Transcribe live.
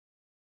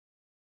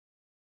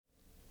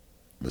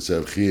مساء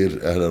الخير،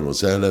 أهلا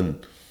وسهلا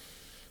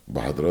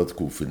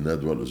بحضراتكم في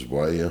الندوة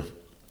الأسبوعية.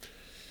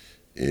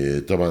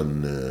 طبعا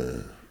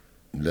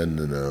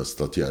لن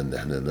نستطيع أن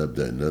احنا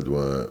نبدأ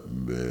الندوة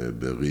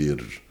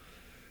بغير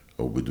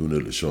أو بدون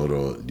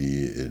الإشارة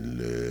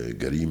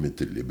لجريمة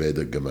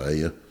الإبادة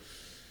الجماعية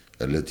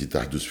التي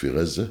تحدث في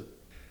غزة.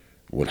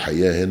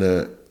 والحقيقة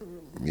هنا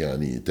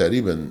يعني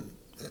تقريبا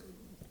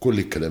كل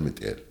الكلام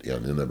اتقال،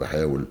 يعني أنا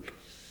بحاول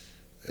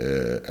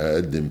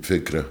أقدم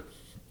فكرة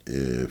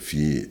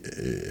في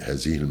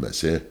هذه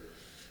المأساة،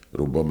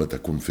 ربما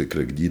تكون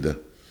فكرة جديدة.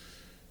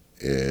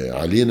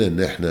 علينا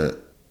ان احنا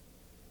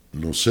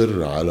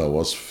نصر على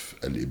وصف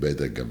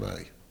الإبادة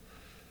الجماعية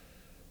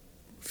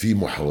في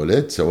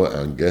محاولات سواء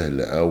عن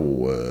جهل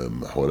او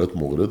محاولات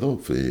مغرضة،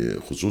 في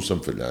خصوصا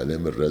في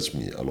الإعلام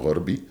الرسمي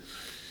الغربي،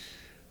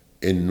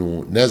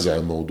 انه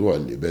نزع موضوع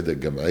الإبادة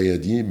الجماعية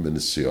دي من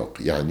السياق.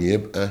 يعني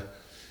يبقى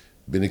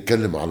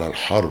بنتكلم على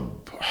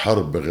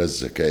حرب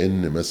غزة،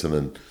 كأن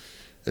مثلا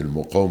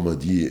المقاومة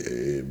دي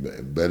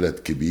بلد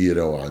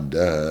كبيرة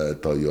وعندها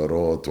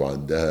طيارات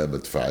وعندها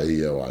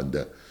مدفعية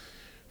وعندها،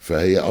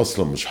 فهي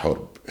أصلا مش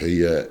حرب،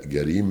 هي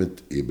جريمة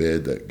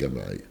إبادة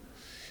جماعية.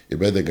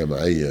 إبادة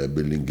جماعية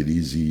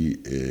بالإنجليزي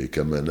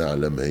كما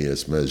نعلم هي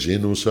اسمها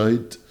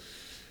جينوسايد.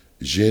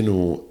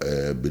 جينو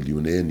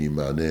باليوناني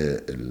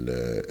معناه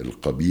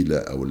القبيلة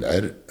أو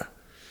العرق،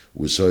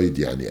 وسايد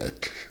يعني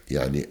قتل،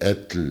 يعني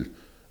قتل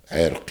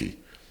عرقي.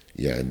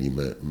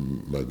 يعني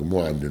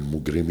مجموعة من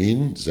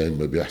المجرمين زي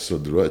ما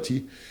بيحصل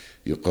دلوقتي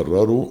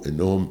يقرروا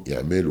انهم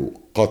يعملوا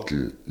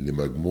قتل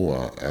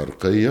لمجموعة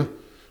عرقية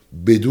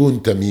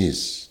بدون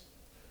تمييز.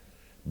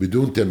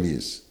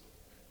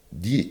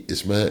 دي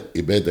اسمها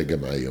إبادة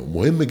جماعية،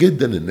 ومهم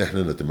جدا ان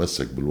احنا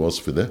نتمسك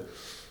بالوصف ده،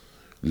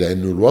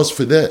 لأنه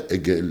الوصف ده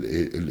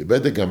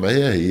الإبادة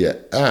الجماعية هي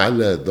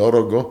أعلى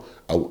درجة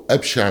أو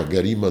أبشع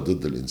جريمة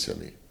ضد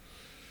الإنسانية.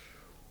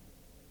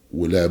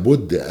 ولا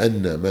بد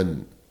أن من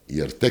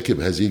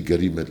يرتكب هذه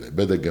الجريمة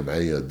الإبادة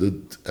الجماعية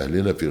ضد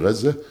أهلنا في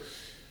غزة،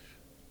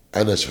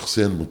 أنا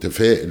شخصيا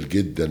متفائل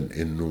جدا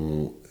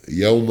أنه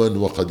يوما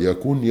وقد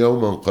يكون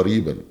يوما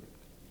قريبا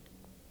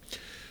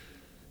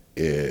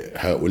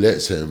هؤلاء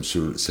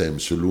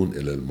سيمثلون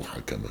إلى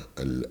المحاكمة،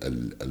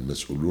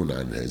 المسؤولون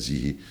عن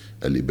هذه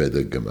الإبادة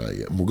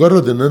الجماعية.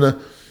 مجرد أن أنا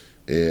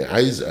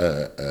عايز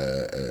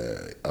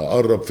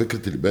أقرب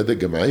فكرة الإبادة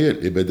الجماعية.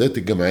 الإبادات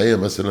الجماعية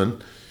مثلا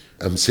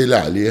أمثلة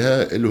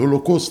عليها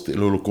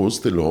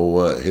الهولوكوست اللي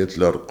هو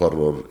هتلر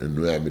قرر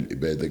أنه يعمل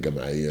إبادة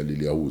جماعية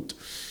لليهود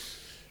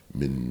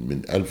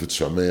من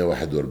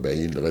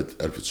 1941 لغاية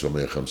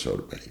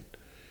 1945.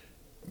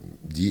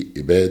 دي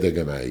إبادة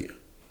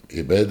جماعية.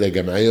 إبادة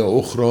جماعية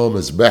أخرى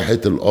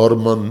مذبحة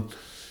الأرمن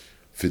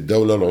في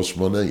الدولة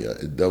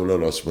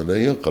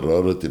العثمانية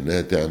قررت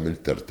أنها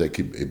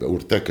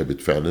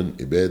وارتكبت فعلا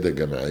إبادة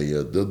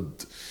جماعية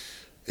ضد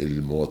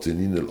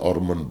المواطنين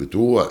الأرمن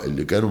بتوع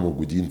اللي كانوا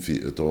موجودين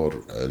في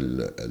إطار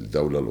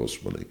الدولة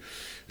العثمانية.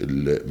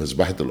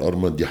 مذبحة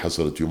الأرمن دي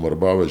حصلت يوم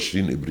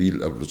 24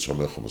 إبريل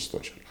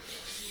 1915.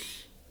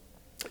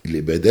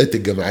 الإبادات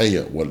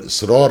الجماعية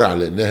والإصرار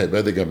على أنها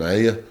إبادة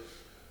جماعية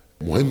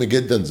مهم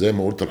جدا زي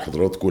ما قلت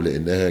لحضراتكم،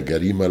 لأنها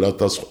جريمة لا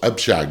تسقط،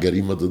 أبشع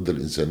جريمة ضد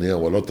الإنسانية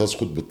ولا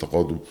تسقط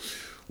بالتقادم،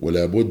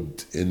 ولا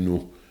بد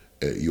أنه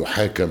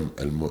يحاكم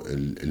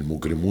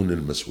المجرمون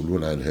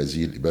المسؤولون عن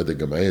هذه الإبادة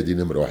الجماعية. دي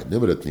نمرة واحد.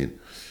 نمرة اتنين،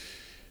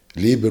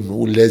 ليه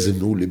لازم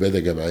نقول إبادة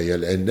جماعية؟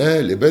 لأنها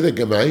الإبادة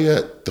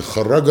الجماعية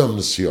تخرجها من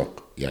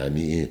السياق.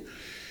 يعني إيه؟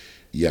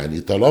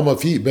 يعني طالما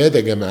في إبادة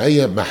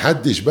جماعية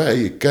محدش بقى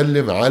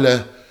يتكلم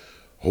على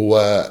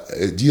هو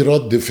دي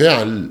رد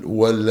فعل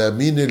ولا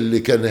مين اللي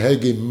كان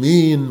هاجم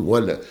مين،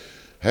 ولا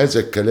هذا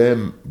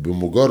الكلام.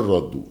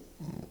 بمجرد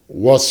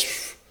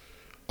وصف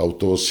أو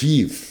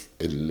توصيف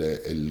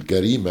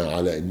الجريمة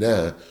على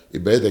انها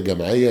إبادة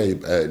جماعية،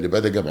 يبقى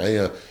الإبادة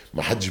الجماعية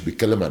ما حدش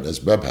بيتكلم عن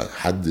اسبابها.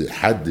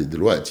 حد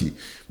دلوقتي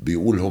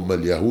بيقول هم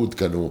اليهود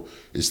كانوا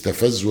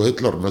استفزوا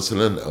هتلر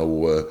مثلا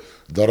او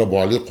ضربوا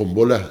عليه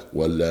قنبلة،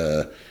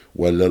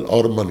 ولا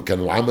الأرمن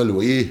كانوا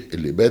عملوا ايه؟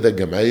 الإبادة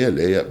الجماعية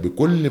اللي هي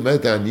بكل ما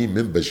تعنيه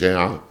من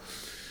بشاعة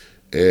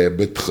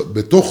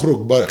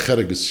بتخرج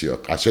خارج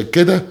السياق. عشان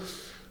كده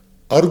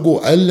أرجو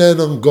ألا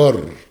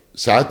ننجر،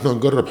 ساعات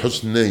ننجر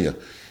بحسن نية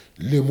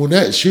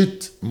لمناقشة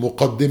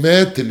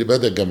مقدمات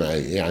الإبادة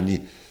الجماعية.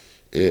 يعني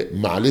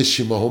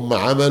معلش، ما هم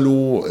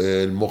عملوا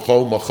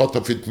المقاومة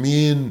خطفت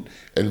مين،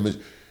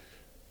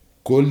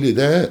 كل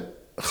ده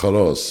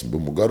خلاص.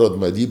 بمجرد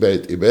ما دي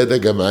بقت إبادة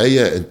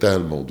جماعية انتهى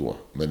الموضوع،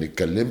 ما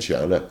نتكلمش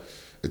على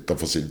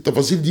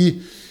التفاصيل دي.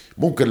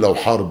 ممكن لو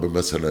حرب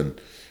مثلا،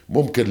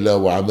 ممكن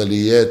لو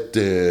عمليات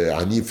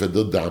عنيفة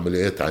ضد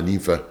عمليات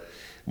عنيفة،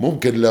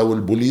 ممكن لو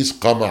البوليس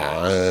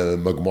قمع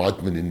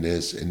مجموعات من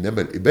الناس،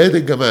 إنما الإبادة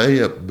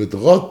الجماعية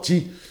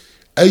بتغطي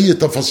أي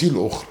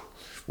تفاصيل أخرى.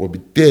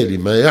 وبالتالي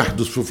ما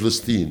يحدث في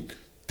فلسطين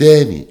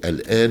تاني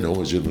الآن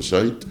هو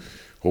جينوسايد،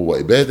 هو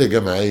إبادة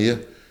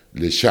جماعية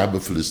للشعب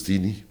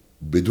الفلسطيني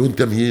بدون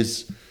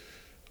تمييز.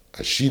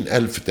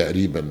 20,000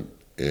 تقريبا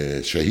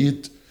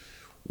شهيد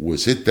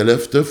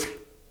و6,000 طفل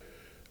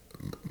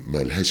ما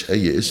لهاش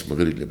اي اسم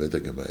غير الاباده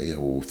الجماعيه.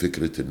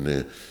 وفكره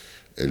ان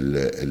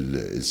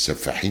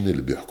السفاحين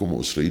اللي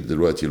بيحكموا اسرائيل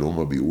دلوقتي اللي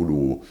هم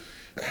بيقولوا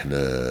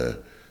احنا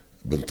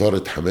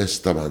بنطارد حماس،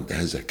 طبعا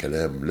هذا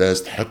كلام لا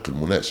يستحق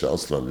المناقشه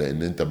اصلا،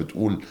 لان انت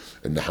بتقول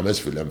ان حماس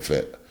في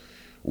الانفاق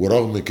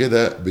ورغم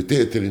كده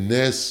بتقتل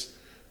الناس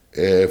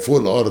فوق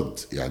الارض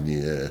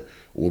يعني.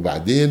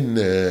 وبعدين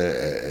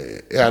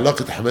ايه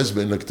علاقه حماس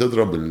بانك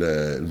تضرب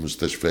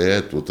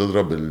المستشفيات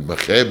وتضرب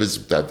المخابز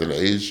بتاعت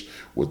العيش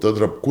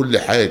وتضرب كل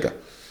حاجه،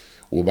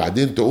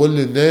 وبعدين تقول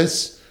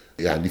للناس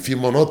يعني في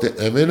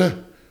مناطق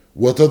امنه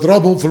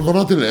وتضربهم في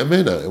المناطق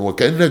الامنه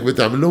وكانك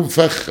بتعمل لهم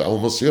فخ او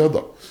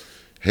مصيده.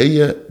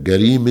 هي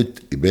جريمه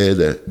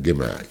اباده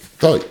جماعيه.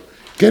 طيب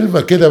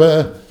كلمه كده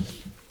بقى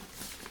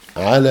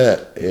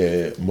على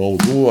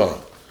موضوع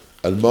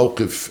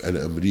الموقف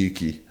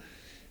الامريكي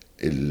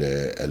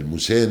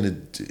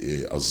المساند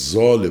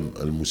الظالم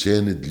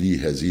المساند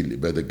لهذه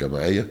الاباده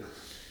الجماعيه.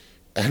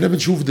 احنا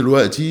بنشوف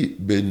دلوقتي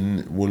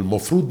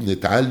والمفروض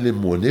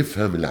نتعلم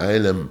ونفهم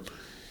العالم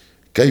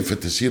كيف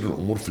تسير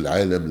الامور في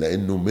العالم،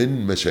 لانه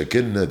من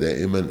مشاكلنا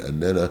دائما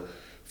اننا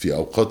في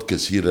اوقات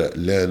كثيره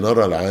لا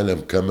نرى العالم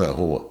كما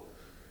هو،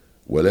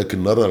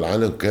 ولكن نرى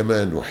العالم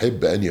كما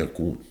نحب ان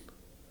يكون.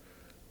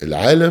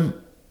 العالم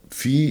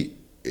في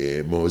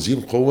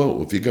موازين قوة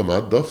وفي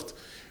جماعات ضغط،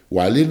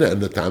 وعلينا أن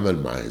نتعامل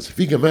مع هذا.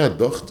 في جماعة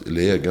ضغط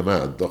اللي هي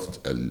جماعة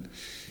ضغط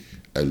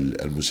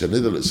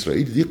المساندة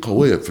لإسرائيل، دي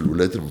قوية في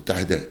الولايات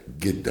المتحدة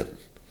جدا.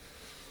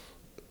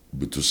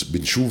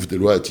 بنشوف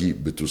دلوقتي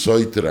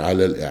بتسيطر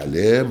على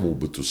الإعلام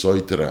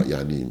وبتسيطر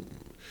يعني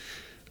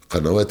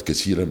قنوات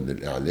كثيرة من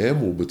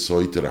الإعلام،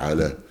 وبتسيطر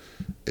على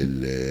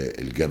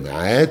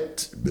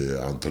الجامعات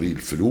عن طريق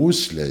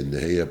الفلوس لأن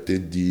هي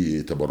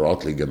بتدي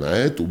تبرعات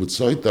للجامعات،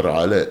 وبتسيطر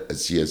على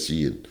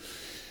السياسيين.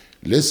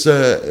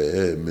 لسه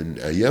من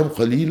أيام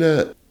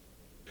قليلة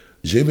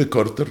جيمي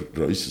كارتر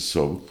الرئيس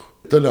السابق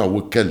طلع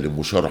واتكلم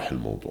وشرح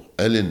الموضوع،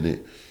 قال إن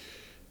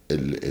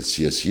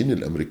السياسيين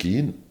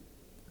الأمريكيين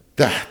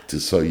تحت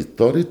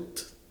سيطرة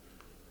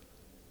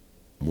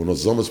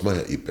منظمة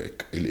اسمها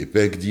إيباك.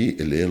 الإيباك دي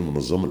اللي هي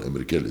المنظمة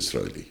الأمريكية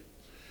الإسرائيلية.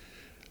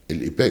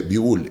 الإيباك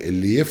بيقول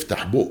اللي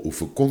يفتح بقه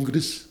في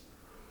الكونجرس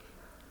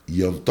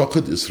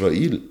ينتقد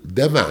إسرائيل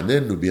ده معناه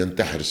أنه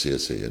بينتحر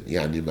سياسيا،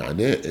 يعني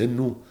معناه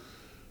أنه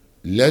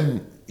لن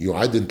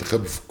يعاد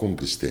انتخابه في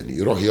الكونجرس تاني،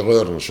 يروح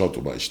يغير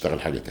نشاطه بقى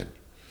يشتغل حاجة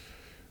تانية.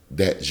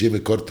 ده جيمي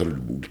كارتر اللي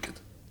بيقول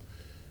كده.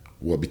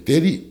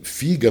 وبالتالي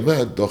في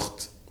جماعة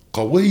ضغط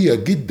قوية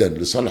جدا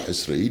لصالح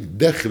إسرائيل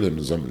داخل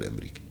النظام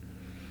الأمريكي.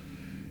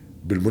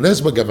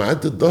 بالمناسبة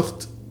جماعات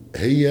الضغط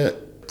هي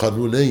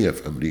قانونية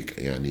في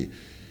أمريكا،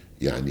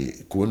 يعني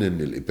كون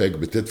ان الإيباك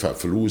بتدفع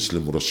فلوس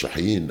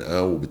لمرشحين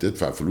او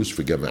بتدفع فلوس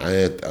في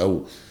جامعات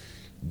او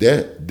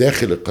ده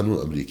داخل القانون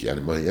الامريكي،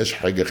 يعني ما هياش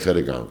حاجة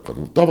خارج عن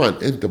القانون. طبعا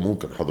انت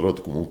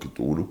حضراتكم ممكن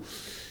تقولوا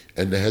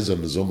ان هذا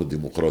النظام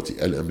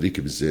الديمقراطي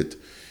الامريكي بالذات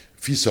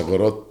في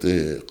ثغرات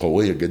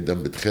قوية جدا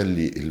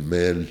بتخلي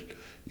المال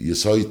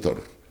يسيطر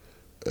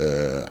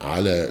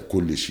على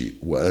كل شيء،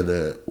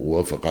 وانا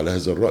اوافق على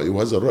هذا الرأي.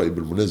 وهذا الرأي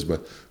بالمناسبة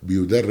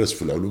بيدرس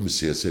في العلوم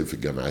السياسية في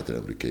الجامعات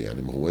الامريكية،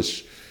 يعني ما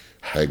هوش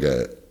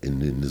حاجة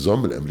ان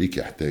النظام الامريكي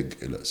يحتاج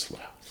الى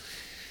اصلاح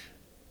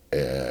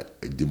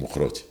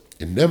الديمقراطي.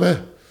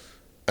 انما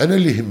انا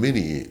اللي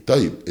يهمني ايه؟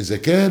 طيب اذا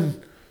كان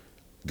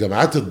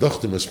جماعات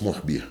الضغط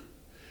مسموح بها،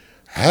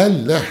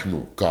 هل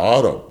نحن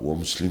كعرب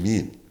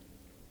ومسلمين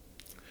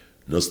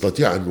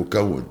نستطيع ان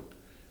نكون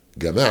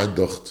جماعة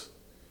ضغط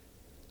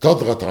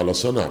تضغط على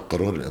صانع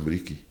القرار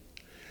الامريكي؟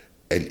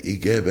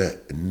 الاجابة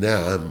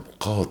نعم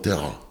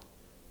قاطعة.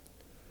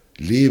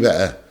 ليه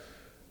بقى؟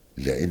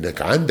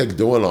 لأنك عندك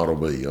دول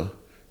عربية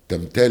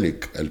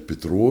تمتلك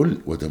البترول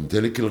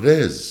وتمتلك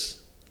الغاز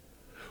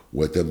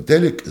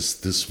وتمتلك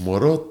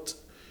استثمارات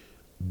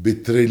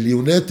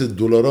بتريليونات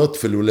الدولارات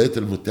في الولايات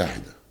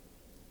المتحدة،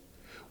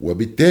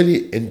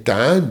 وبالتالي انت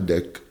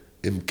عندك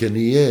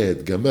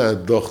امكانيات جماعة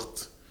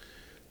ضغط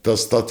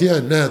تستطيع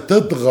انها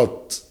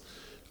تضغط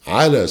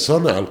على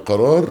صانع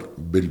القرار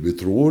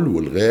بالبترول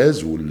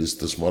والغاز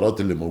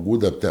والاستثمارات اللي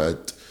موجودة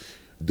بتاعت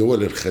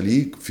دول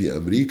الخليج في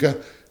امريكا.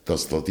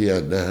 تستطيع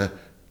انها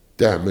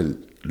تعمل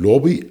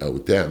لوبي او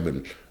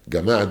تعمل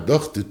جماعة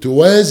ضغط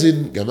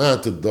توازن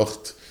جماعة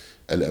الضغط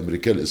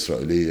الامريكية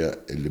الاسرائيلية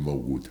اللي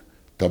موجودة.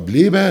 طب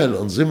ليه بقى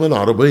الانظمة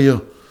العربية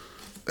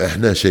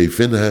احنا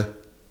شايفينها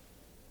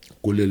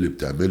كل اللي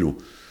بتعمله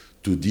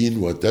تدين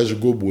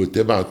وتشجب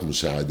وتبعت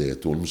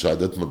مساعدات،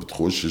 والمساعدات ما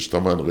بتخشش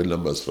طبعا غير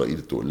لما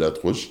اسرائيل تقول لها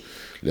تخش،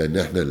 لان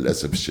احنا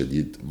للاسف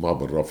الشديد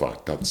معبر رفح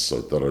تحت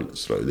السيطرة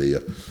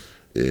الاسرائيلية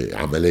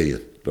عمليا،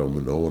 رغم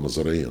ان هو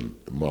نظريا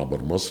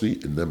معبر مصري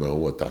انما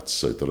هو تحت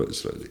السيطرة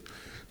الاسرائيلية.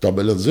 طب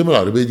الانظمة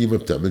العربية دي ما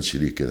بتعملش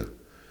ليه كده؟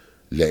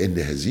 لان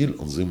هذه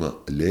الانظمة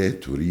لا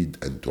تريد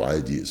ان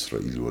تعادي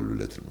اسرائيل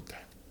والولايات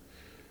المتحدة.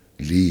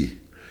 ليه؟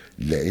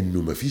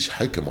 لانه ما فيش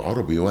حاكم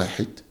عربي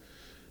واحد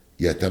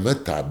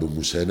يتمتع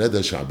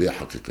بمساندة شعبية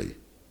حقيقية.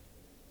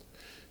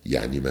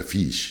 يعني ما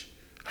فيش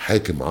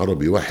حاكم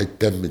عربي واحد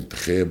تم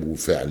انتخابه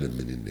فعلا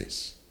من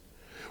الناس،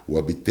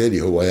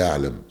 وبالتالي هو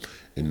يعلم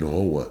انه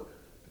هو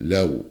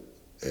لو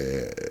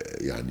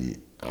يعني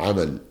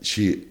عمل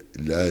شيء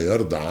لا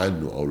يرضى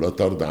عنه أو لا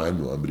ترضى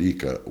عنه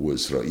أمريكا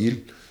وإسرائيل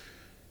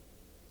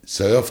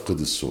سيفقد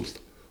السلطة،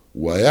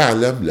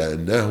 ويعلم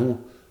لأنه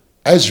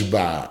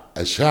أشبع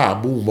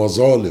شعبه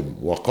مظالم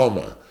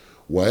وقمع،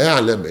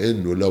 ويعلم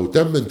أنه لو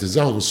تم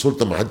انتزاعهم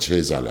السلطة ما حدش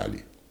هيزعل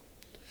عليه،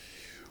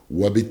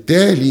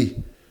 وبالتالي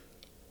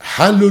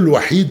حله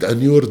الوحيد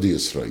أن يرضي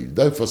إسرائيل.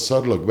 ده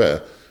يفسر لك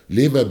بقى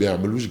ليه ما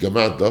بيعملوش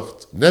جماعة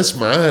ضغط، ناس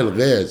معاها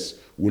الغاز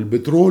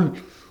والبترول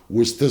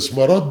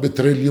واستثمارات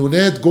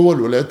بتريليونات جوه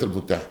الولايات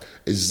المتحدة،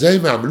 ازاي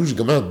ما عملوش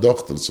جماعة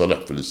ضغط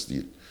لصالح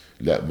فلسطين؟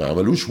 لا ما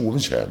عملوش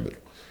ومش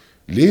هيعملوا.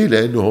 ليه؟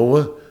 لأنه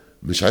هو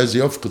مش عايز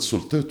يفقد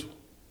سلطته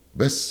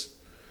بس.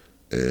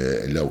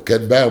 لو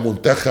كان بقى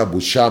منتخب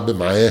والشعب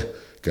معاه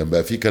كان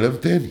بقى في كلام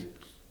تاني.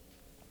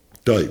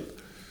 طيب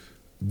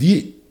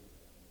دي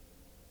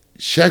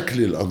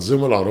شكل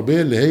الأنظمة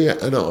العربية اللي هي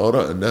أنا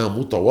أرى أنها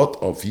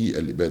متواطئة في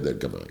الإبادة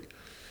الجماعية.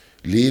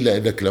 ليه؟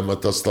 لأنك لما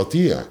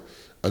تستطيع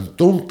أن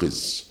تنقذ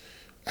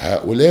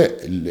هؤلاء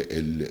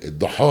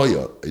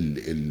الضحايا،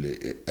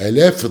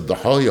 آلاف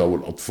الضحايا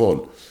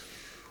والأطفال،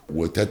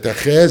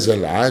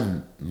 وتتخاذل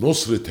عن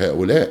نصرة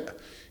هؤلاء،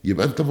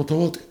 يبقى أنت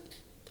متواطئ.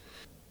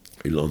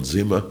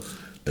 الأنظمة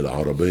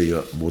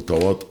العربية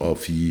متواطئة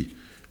في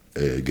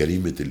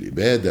جريمة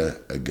الإبادة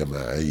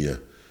الجماعية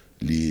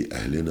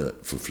لأهلنا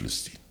في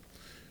فلسطين.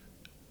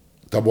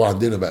 طب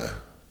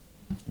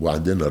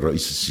وعندنا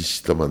الرئيس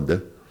السيسي طبعا،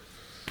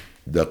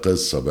 ده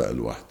قصة بقى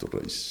لوحده.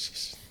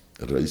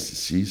 الرئيس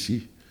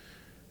السيسي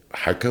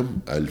حكم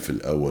قال في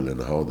الأول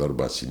أنا هقعد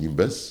 4 سنين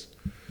بس،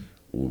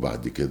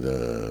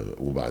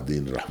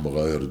 وبعدين راح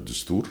مغير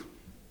الدستور،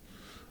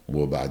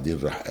 وبعدين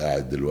راح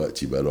قاعد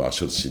دلوقتي بقى له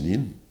 10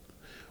 سنين،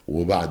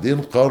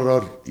 وبعدين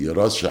قرر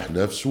يرشح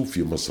نفسه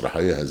في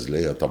مسرحية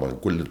هزلية. طبعا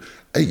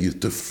أي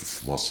طفل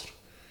في مصر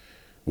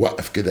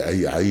وقف كده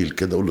أي عيل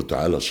كده قول له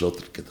تعالى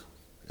شاطر كده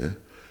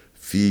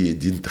في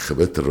دي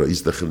انتخابات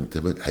الرئيس داخل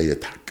الانتخابات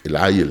هيضحك،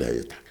 العيل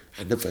هيضحك،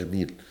 احنا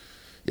فاهمين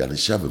يعني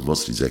الشعب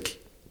المصري ذكي.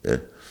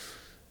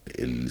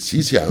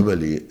 السيسي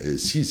عمل ايه؟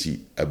 السيسي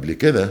قبل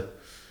كده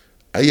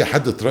اي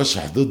حد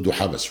ترشح ضده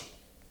حبسه.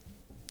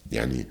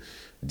 يعني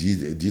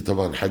دي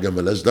طبعا حاجه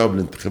ملاش دعوه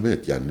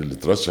بالانتخابات، يعني اللي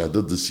ترشح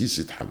ضد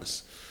السيسي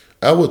اتحبس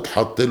او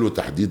اتحط له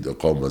تحديد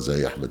اقامه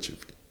زي احمد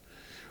شفيق.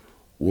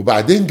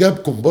 وبعدين جاب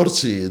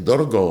كومبارسي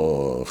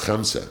درجه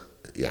 5،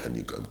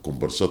 يعني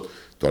كومبارسات.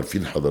 انتوا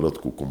عارفين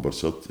حضراتكم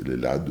كومبارسات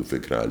اللي عنده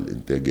فكره على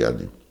الانتاج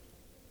يعني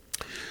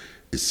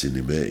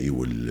السينمائي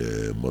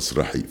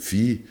والمسرحي،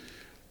 في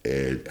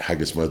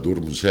حاجه اسمها دور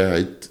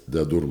مساعد.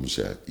 ده دور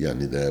مساعد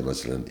يعني ده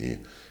مثلا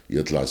ايه؟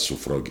 يطلع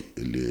السفراجي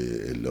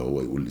اللي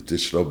هو يقول لي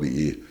تشربي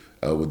ايه،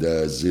 او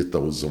ده الزيطه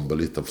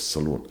والزنبليطه في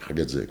الصالون،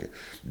 حاجات زي كده.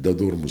 ده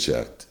دور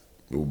مساعد.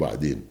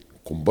 وبعدين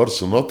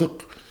كومبارس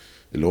ناطق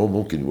اللي هو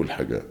ممكن يقول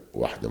حاجه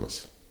واحده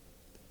مثلا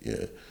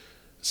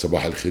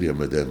صباح الخير يا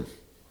مدام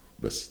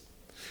بس.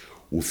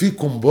 وفي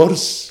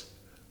كومبارس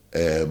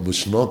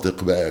مش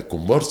ناطق بقى،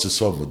 كومبارس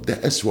صامت.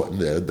 ده أسوأ،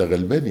 ده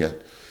غلبان يعني.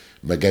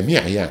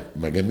 مجاميع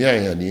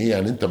يعني ايه؟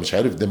 يعني انت مش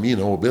عارف ده مين،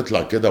 هو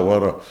بيطلع كده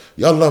ورا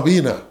يلا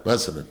بينا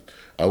مثلا،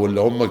 او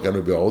اللي هم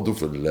كانوا بيقعدوا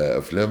في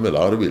الافلام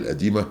العربي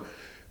القديمه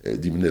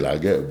دي من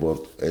العجائب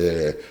برضه.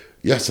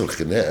 يحصل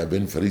خناقه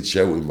بين فريد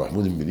شوقي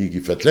ومحمود المليجي،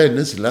 فتلاقي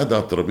الناس اللي قاعده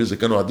على الترابيزه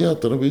كانوا قاعدين على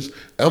الترابيزه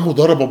قاموا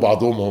ضربوا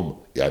بعضهم هم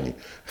يعني.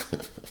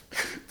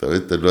 طب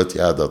انت دلوقتي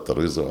قاعد على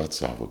الترابيزه واحد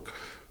صاحبك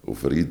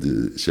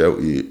وفريد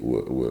شوقي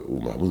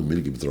ومحمود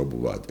المليجي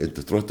بيضربوا بعض، انت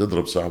تروح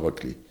تضرب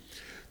صاحبك ليه؟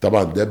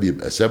 طبعا ده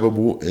بيبقى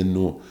سببه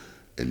انه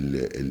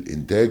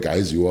الانتاج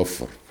عايز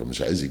يوفر،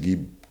 فمش عايز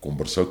يجيب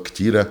كومبارسات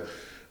كتيره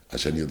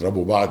عشان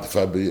يضربوا بعض،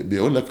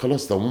 فبيقول لك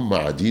خلاص طب هم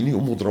قاعدين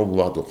يقوموا يضربوا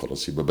بعض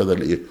وخلاص. يبقى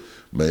بدل ايه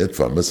ما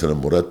يدفع مثلا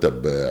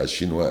مرتب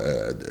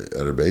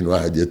 40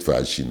 واحد يدفع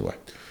 20 واحد.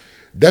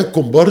 ده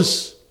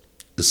الكومبارس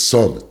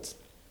الصامت،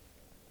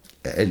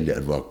 اقل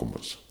انواع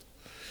الكومبارسات.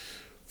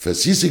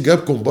 فالسيسي جاب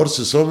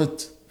كومبارس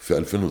صامت في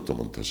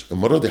 2018.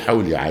 المره دي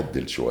حاول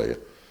يعدل شويه،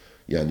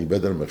 يعني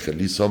بدل ما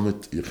يخليه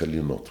صامت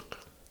يخليه ناطق،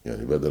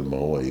 يعني بدل ما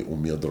هو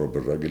يقوم يضرب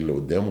الراجل اللي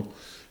قدامه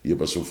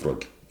يبقى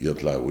سفراجي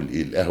يطلع يقول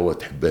ايه القهوه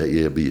تحبها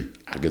ايه يا بيه،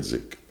 حاجات زي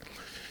كده.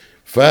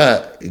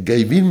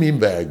 فجايبين مين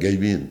بقى؟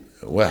 جايبين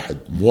واحد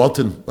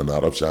مواطن ما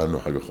نعرفش عنه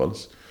حاجه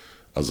خالص،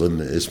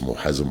 اظن اسمه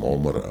حازم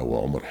عمر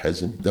او عمر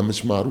حازم، ده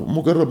مش معروف،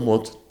 مجرد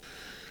مواطن.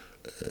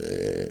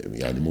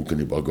 يعني ممكن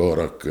يبقى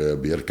جارك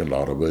بيركن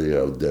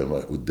العربيه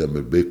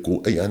قدام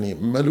بيتكو، يعني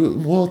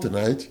مواطن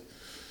عادي.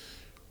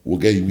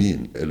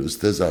 وجايبين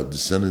الاستاذ عبد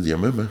السند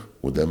يمامه،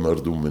 وده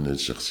برضه من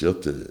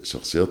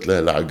شخصيات لها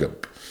العجب،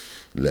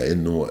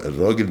 لانه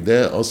الراجل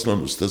ده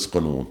اصلا استاذ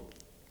قانون،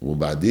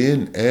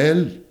 وبعدين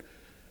قال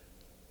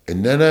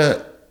ان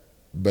انا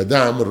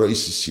بدعم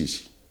الرئيس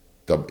السيسي.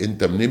 طب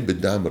انت منين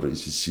بتدعم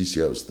الرئيس السيسي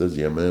يا استاذ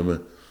يمامه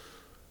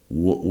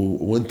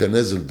وانت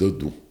نازل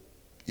ضده؟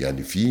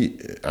 يعني في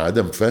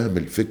عدم فهم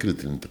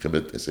لفكره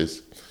الانتخابات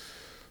اساسا.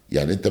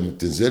 يعني انت ما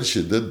بتنزلش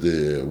ضد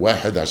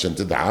واحد عشان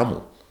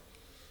تدعمه،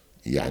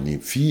 يعني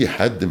في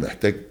حد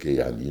محتاج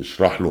يعني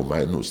يشرح له،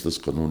 مع انه استاذ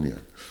قانون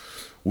يعني.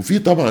 وفي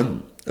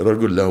طبعا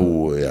رجل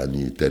له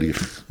يعني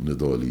تاريخ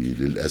نضالي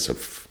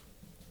للأسف،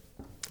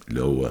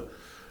 اللي هو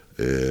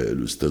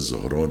الأستاذ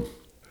زهران.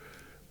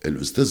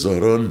 الأستاذ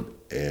زهران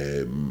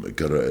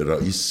كان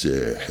رئيس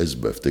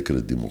حزب أفتكر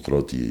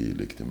الديمقراطي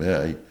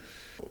الاجتماعي.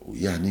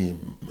 يعني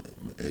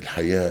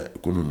الحقيقة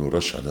كونه انه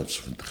يرشح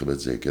نفسه في انتخابات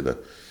زي كده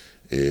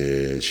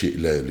شيء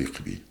لا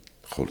يليق به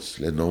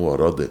خالص، لأنه هو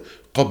راضي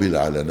قبل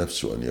على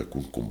نفسه أن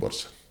يكون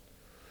كومبارسا.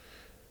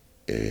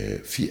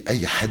 في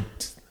أي حد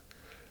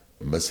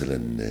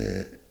مثلا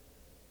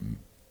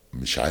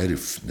مش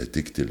عارف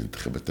نتيجة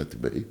الانتخابات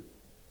هتبقى ايه؟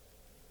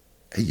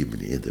 أي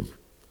بني آدم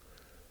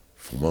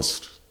في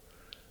مصر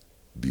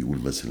بيقول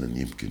مثلا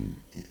يمكن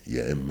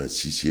يا إما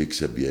السيسي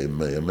يكسب يا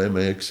إما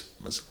ما يكسب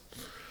مثلا.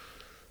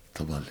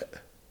 طبعا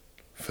لا.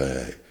 ف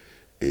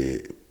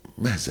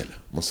مهزلة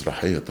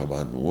مسرحية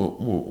طبعا.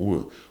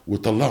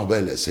 وطلعوا بقى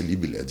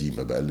الأساليب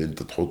القديمة بقى، اللي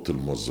انت تحط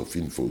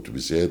الموظفين في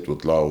أتوبيسات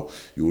ويطلعوا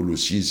يقولوا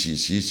سيسي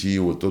سيسي،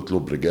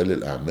 وتطلب رجال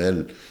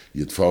الأعمال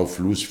يدفعوا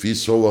فلوس. في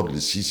صور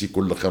للسيسي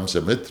كل 5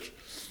 متر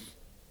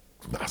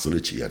ما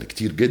حصلتش يعني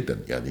كتير جدا.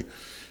 يعني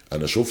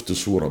أنا شفت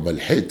صورة ما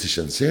لحقتش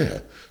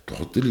أنساها،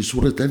 تحط لي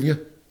صورة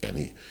تانية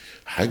يعني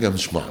حاجة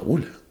مش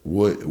معقولة.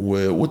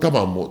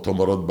 وطبعا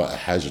مؤتمرات بقى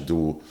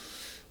حشد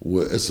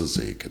وقصص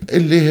زي كده.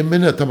 اللي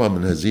يهمنا طبعا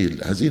من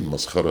هذه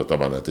المسخره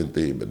طبعا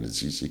هتنتهي بان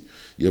السيسي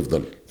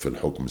يفضل في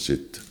الحكم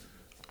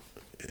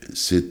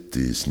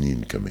 6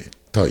 سنين كمان.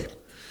 طيب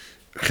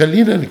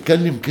خلينا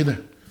نتكلم كده،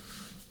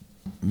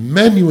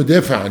 من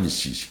يدافع عن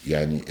السيسي؟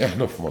 يعني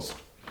احنا في مصر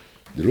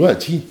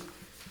دلوقتي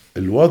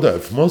الوضع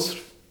في مصر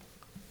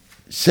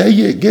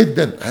سيء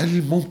جدا.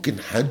 هل ممكن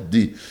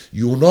حد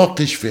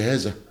يناقش في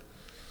هذا؟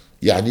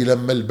 يعني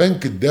لما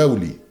البنك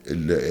الدولي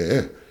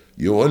اللي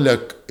يقول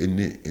لك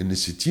ان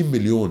 60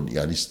 مليون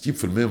يعني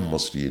 60% من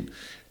المصريين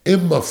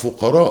اما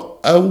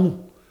فقراء او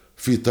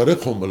في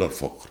طريقهم الى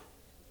الفقر،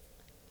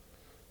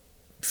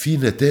 في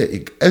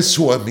نتائج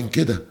اسوأ من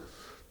كده.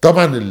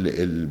 طبعا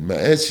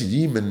المقاسي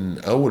دي من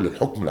اول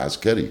الحكم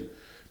العسكري،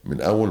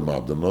 من اول ما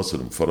عبد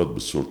الناصر انفرد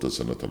بالسلطه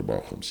سنه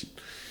 54.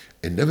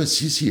 انما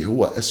السيسي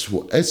هو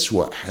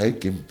اسوأ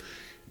حاكم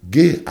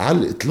جه على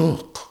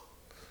الاطلاق.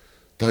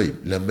 طيب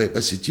لما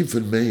يبقى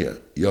 60%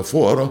 يا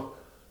فقراء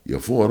يا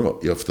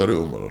في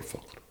طريقهم الى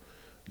الفقر،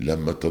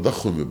 لما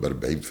التضخم يبقى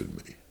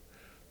 40%.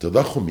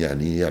 تضخم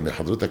يعني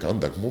حضرتك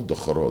عندك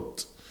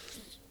مدخرات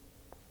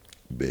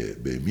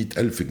ب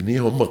 100,000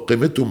 جنيه، هم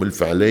قيمتهم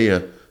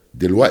الفعلية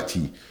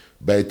دلوقتي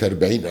بقت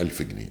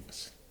 40,000 جنيه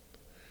مثلا.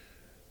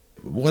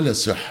 ولا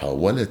صحة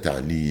ولا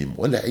تعليم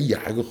ولا أي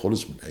حاجة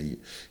خالص من أي.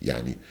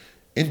 يعني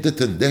أنت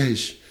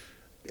تندهش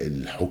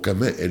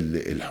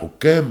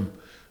الحكام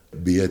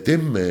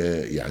بيتم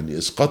يعني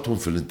اسقاطهم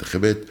في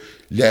الانتخابات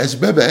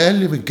لاسباب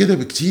اقل من كده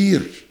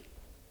بكتير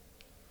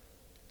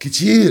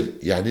كتير.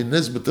 يعني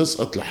الناس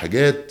بتسقط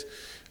لحاجات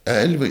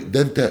اقل من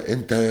ده.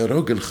 انت يا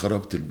راجل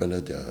خربت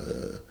البلد يا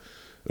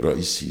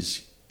رئيس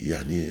سيسي.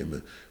 يعني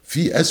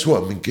في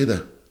اسوأ من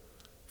كده،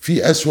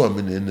 في اسوأ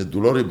من ان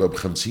الدولار يبقى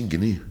ب50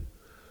 جنيه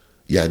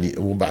يعني.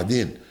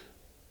 وبعدين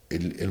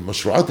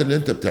المشروعات اللي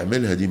انت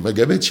بتعملها دي ما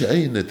جابتش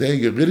اي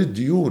نتائج غير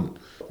الديون.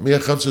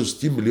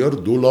 165 مليار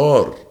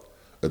دولار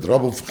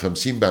اضربهم في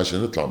 50 بقى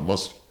عشان نطلع من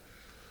مصر.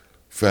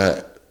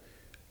 فلو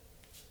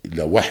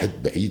واحد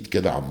بعيد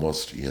كده عن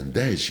مصر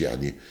يندهش.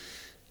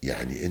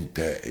 يعني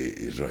انت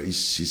الرئيس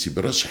السيسي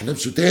بيرشح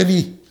نفسه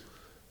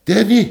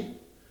تاني.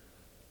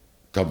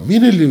 طب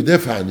مين اللي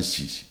يدافع عن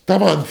السيسي؟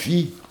 طبعا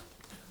في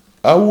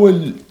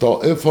اول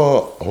طائفة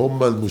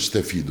هم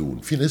المستفيدون.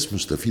 في ناس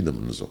مستفيدة من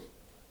النظام،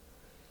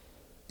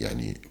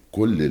 يعني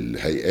كل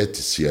الهيئات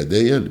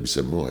السيادية اللي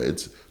بيسموها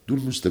هيئات دول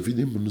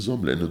مستفيدين من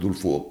النظام، لان دول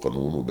فوق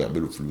القانون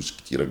وبيعملوا فلوس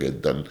كتيره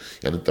جدا.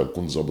 يعني انت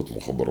بتكون ضابط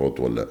مخابرات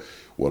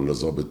ولا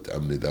ضابط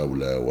امن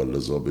دوله ولا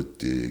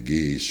ضابط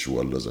جيش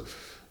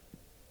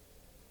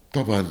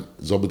طبعا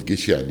ضابط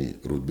جيش يعني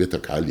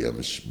رتبتك عاليه،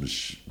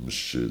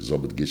 مش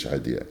ضابط جيش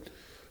عادي يعني.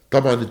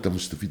 طبعا انت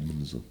مستفيد من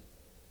النظام.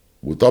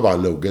 وطبعا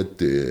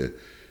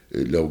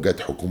لو جت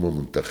حكومه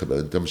منتخبه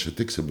انت مش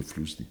هتكسب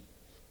الفلوس دي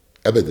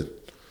ابدا،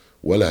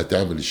 ولا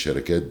هتعمل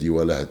الشركات دي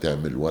ولا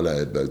هتعمل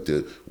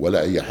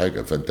ولا اي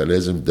حاجه. فانت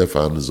لازم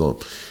تدافع عن النظام.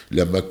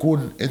 لما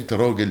تكون انت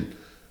راجل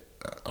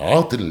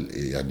عاطل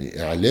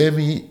يعني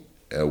اعلامي،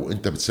 او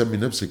انت بتسمي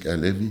نفسك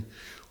اعلامي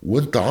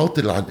وانت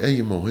عاطل عن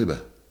اي موهبه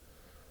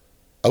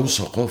او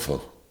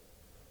ثقافه،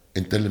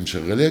 انت اللي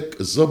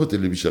مشغلاك الضابط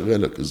اللي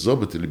بيشغلك،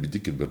 الضابط اللي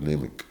بيديك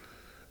البرنامج،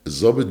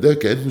 الضابط ده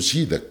كانه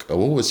سيدك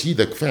او هو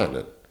سيدك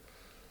فعلا.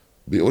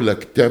 بيقول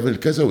لك تعمل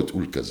كذا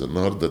وتقول كذا،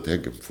 النهارده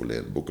تهاجم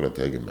فلان بكره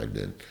تهاجم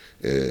علان،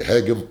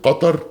 هاجم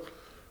قطر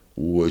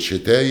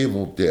وشتايم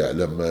وبتاع.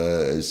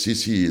 لما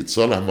السيسي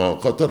يتصالح مع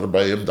قطر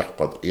بقى يمدح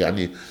قطر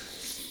يعني.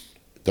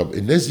 طب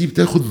الناس دي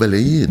بتاخد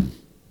ملايين.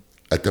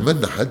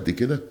 اتمنى حد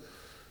كده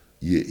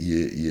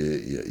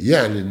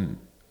يعلن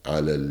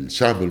على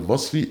الشعب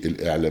المصري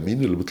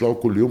الاعلاميين اللي بيطلعوا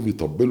كل يوم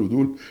يطبلوا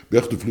دول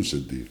بياخدوا فلوس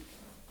قد ايه.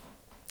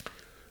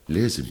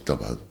 لازم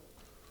طبعا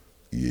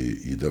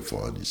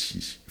يدافعوا عن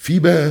السيسي. في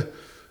بقى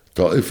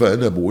طائفة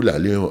أنا بقول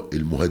عليها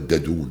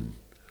المهددون.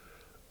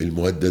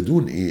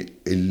 المهددون ايه؟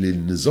 اللي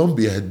النظام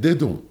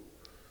بيهددهم.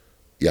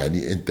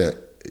 يعني انت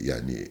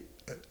يعني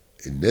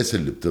الناس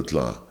اللي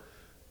بتطلع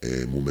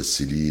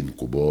ممثلين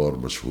كبار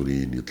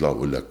مشهورين يطلعوا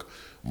يقول لك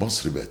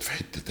مصر بقت في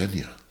حتة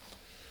تانية،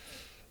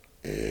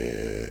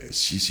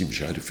 السيسي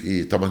مش عارف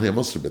ايه. طبعا هي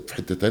مصر بقت في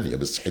حتة تانية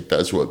بس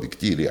حتة أسوأ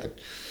بكتير يعني.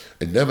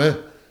 انما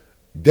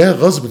ده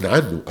غصب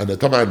عنه. انا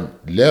طبعا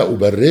لا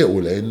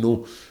ابرئه،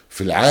 لانه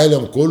في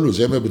العالم كله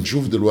زي ما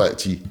بنشوف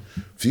دلوقتي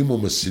في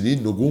ممثلين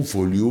نجوم في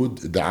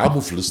هوليود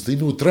دعموا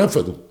فلسطين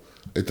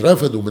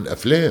اترفضوا من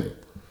افلام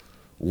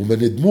وما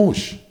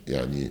ندموش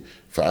يعني.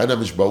 فانا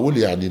مش بقول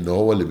يعني ان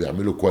هو اللي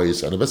بيعمله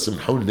كويس، انا بس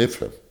بنحاول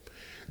نفهم.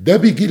 ده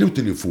بيجي له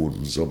تليفون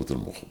من ضابط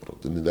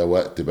المخابرات ان ده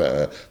وقت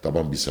بقى،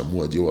 طبعا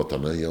بيسموها دي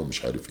وطنيه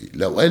ومش عارف ايه،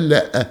 لو قال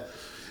لا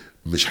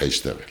مش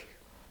هيشتغل.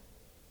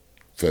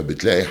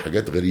 فبتلاقي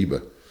حاجات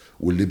غريبه.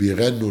 واللي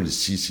بيغنوا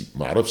للسيسي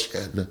معرفش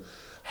احنا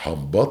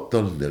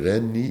هنبطل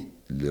نغني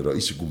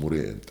لرئيس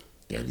الجمهوريه امتى.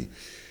 يعني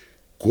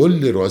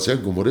كل رؤساء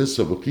الجمهوريه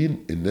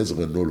السابقين الناس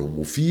غنوا لهم،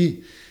 وفي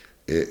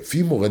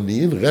في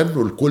مغنيين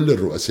غنوا لكل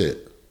الرؤساء،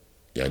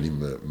 يعني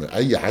ما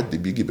اي حد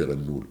بيجي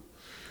بيغنوا له.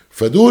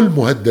 فدول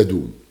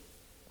مهددون.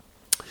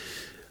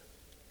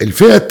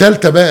 الفئه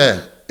الثالثه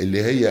بقى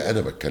اللي هي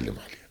انا بتكلم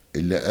عليها،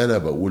 اللي انا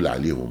بقول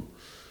عليهم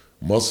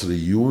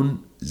مصريون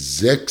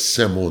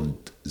زيكزموند.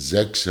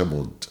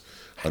 زيكزموند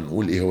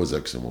هنقول ايه هو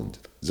زيكزموند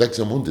ده؟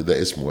 زيكزموند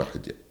ده اسم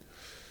واحد يعني.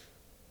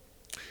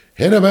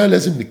 هنا بقى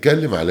لازم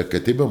نتكلم على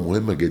كاتبة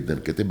مهمة جدا،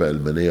 كاتبة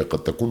ألمانية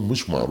قد تكون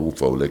مش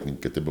معروفة ولكن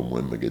كاتبة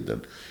مهمة جدا،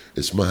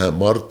 اسمها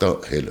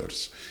مارتا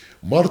هيلرز.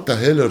 مارتا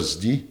هيلرز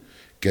دي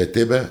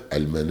كاتبة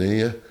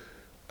ألمانية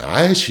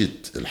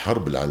عاشت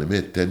الحرب العالمية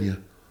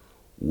الثانية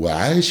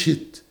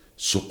وعاشت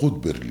سقوط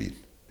برلين.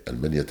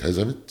 ألمانيا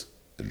اتهزمت،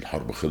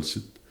 الحرب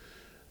خلصت،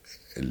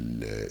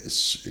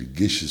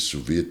 الجيش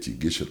السوفيتي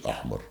الجيش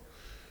الأحمر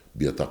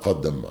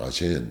بيتقدم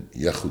عشان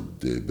ياخد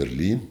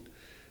برلين.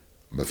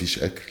 مفيش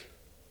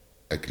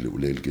أكل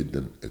قليل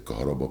جدا،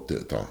 الكهرباء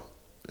بتقطع،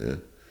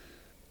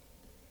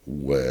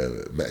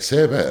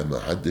 ومأساة بقى. ما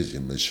حدش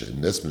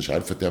الناس مش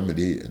عارفة تعمل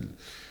ايه.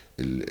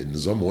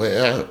 النظام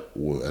واقع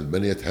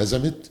وألمانيا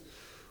اتهزمت،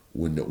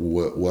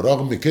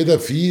 ورغم كده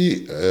في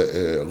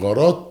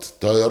غارات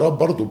طيارات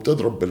برضو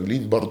بتضرب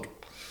برلين برضو.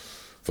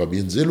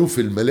 فبينزلوا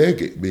في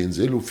الملاجئ،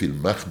 بينزلوا في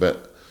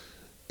المخبأ،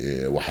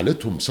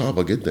 وحالتهم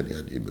صعبة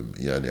جدا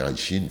يعني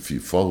عايشين في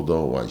فوضى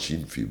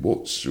وعايشين في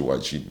بؤس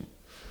وعايشين.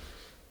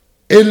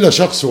 إلا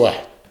شخص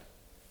واحد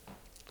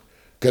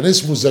كان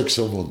اسمه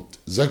زيكزموند.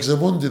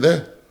 زيكزموند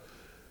ده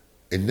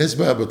الناس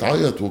بقى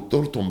بتعيط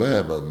وبترطم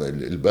بقى،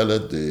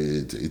 البلد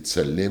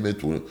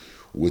اتسلمت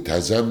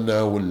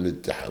واتهزمنا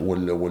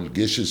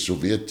والجيش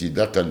السوفيتي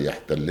دخل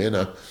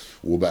يحتلنا،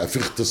 وبقى في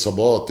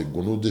اغتصابات،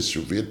 الجنود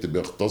السوفيت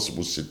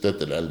بيغتصبوا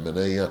الستات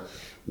الألمانية،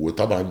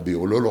 وطبعا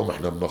بيقولوا لهم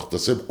احنا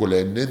بنغتصبكم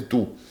لان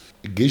انتوا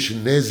الجيش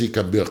النازي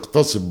كان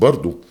بيغتصب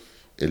برضو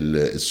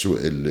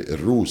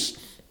الروس.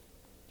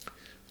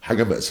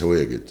 حاجة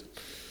مأساوية جدا.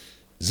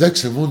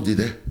 زيكزموند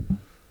ده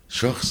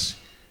شخص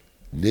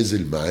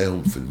نزل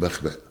معاهم في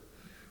المخبأ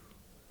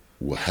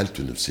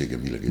وحالته النفسية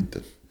جميلة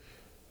جدا،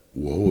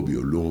 وهو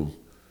بيقول لهم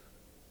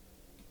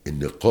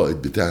ان القائد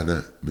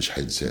بتاعنا مش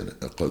هينسانا،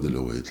 القائد اللي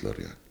هو هتلر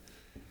يعني،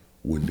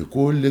 وان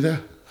كل ده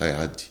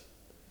هيعدي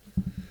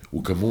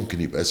وكان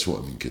ممكن يبقى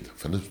أسوأ من كده.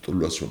 فالناس بتقول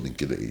له أسوأ من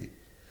كده ايه؟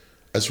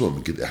 أسوأ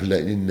من كده احنا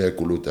لاقيين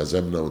ناكل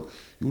واتعزمنا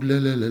يقول لا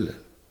لا لا لا،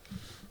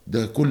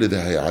 ده كل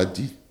ده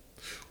هيعدي.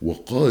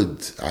 وقائد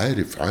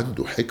عارف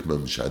عنده حكمة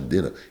مش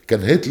عندنا.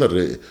 كان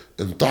هتلر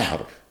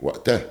انتحر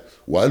وقتها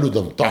وقالوا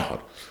ده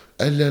انتحر،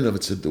 قال لا لا ما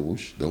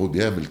تصدقوش، ده هو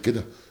بيعمل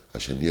كده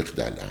عشان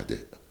يخدع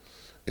الأعداء.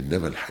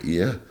 إنما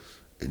الحقيقة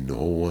إن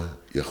هو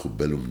ياخد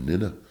باله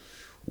مننا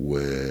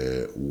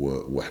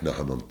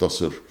وإحنا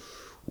هننتصر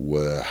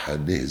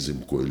وهنهزم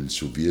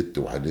السوفييت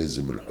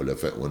وهنهزم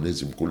الحلفاء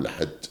وهنهزم كل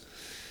حد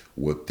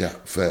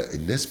وبتاع.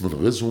 فالناس من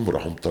غيظهم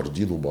راحوا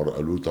مطاردينه بره،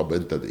 قالوا له طب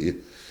انت ده ايه،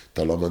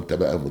 طالما انت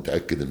بقى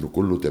متاكد ان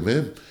كله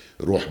تمام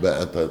روح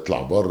بقى انت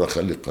اطلع بره،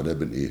 خلي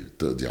القنابل ايه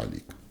تقضي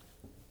عليك.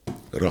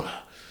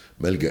 راح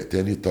ملجأ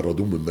تاني،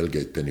 طردوه من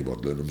الملجأ التاني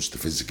برضه لانه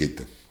مستفز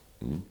جدا.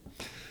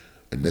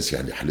 الناس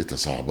يعني حالتها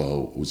صعبه،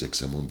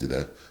 وزيكزموند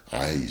ده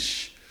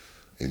عايش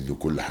انه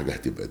كل حاجه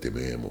هتبقى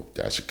تمام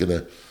وبتاع. عشان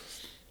كده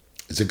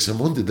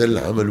زيكزموند ده اللي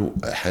عملوا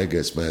حاجه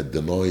اسمها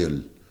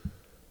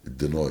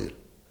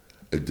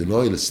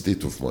الدينايل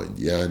ستيت اوف مايند،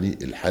 يعني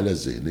الحاله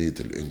الذهنيه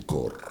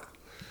الانكار.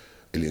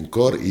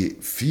 الانكار ايه؟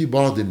 في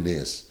بعض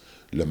الناس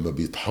لما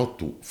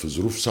بيتحطوا في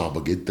ظروف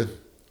صعبه جدا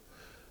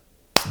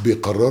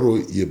بيقرروا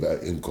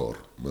يبقى انكار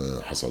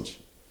ما حصلش.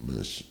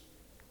 ماشي،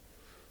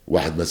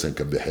 واحد مثلا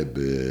كان بيحب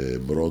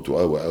مراته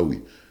قوي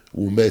قوي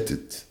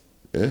وماتت،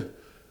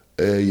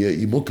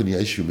 ممكن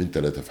يعيش يومين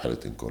ثلاثه في حاله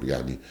انكار،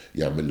 يعني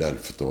يعمل لها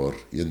الفطار،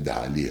 ينده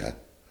عليها،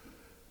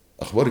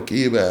 اخبارك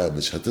ايه بقى،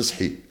 مش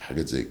هتصحي،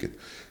 حاجات زي كده.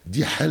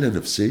 دي حاله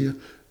نفسيه،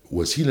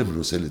 وسيله من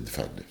وسائل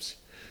الدفاع النفسي،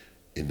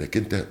 انك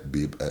انت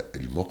بيبقى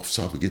الموقف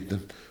صعب جدا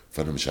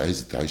فانا مش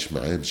عايز اتعايش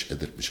معاه،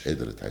 مش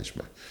قادر اتعايش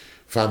معاه،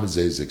 فاعمل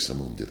زي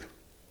زيكزموند ده.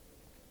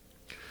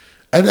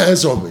 انا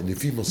ازعم ان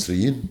في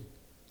مصريين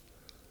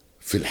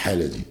في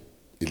الحالة دي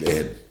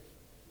الان.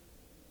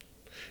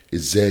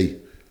 ازاي؟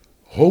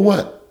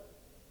 هو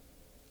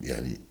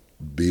يعني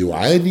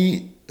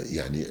بيعاني،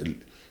 يعني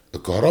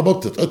الكهرباء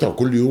بتتقطع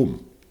كل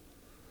يوم،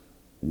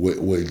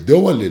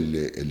 والدول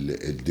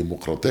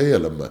الديمقراطية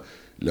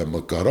لما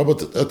الكهرباء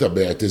تتقطع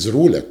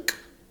بيعتذروا لك،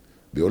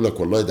 بيقول لك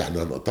والله ده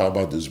احنا هنقطعها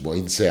بعد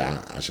اسبوعين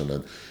ساعة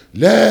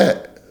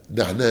لا،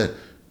 ده احنا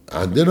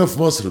عندنا في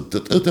مصر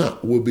بتتقطع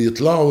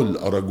وبيطلعوا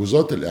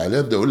الاراجوزات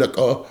الاعلام ده يقول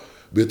لك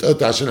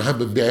بيتقطع عشان احنا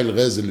بنبيع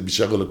الغاز اللي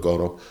بيشغل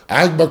الكهرباء.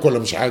 عاجبك ولا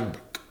مش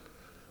عاجبك؟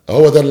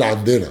 هو ده اللي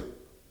عندنا.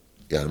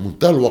 يعني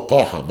منتهى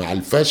الوقاحة مع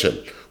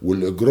الفشل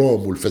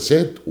والإجرام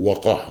والفساد،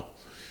 وقاحة.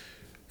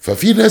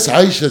 ففي ناس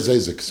عايشة زي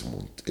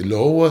الزيكزموند اللي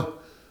هو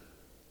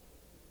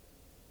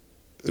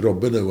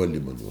ربنا يولي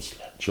من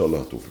يصلح، إن شاء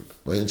الله هتوفق.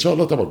 إن شاء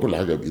الله طبعا كل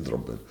حاجة بإيد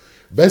ربنا،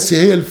 بس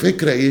هي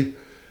الفكرة إيه؟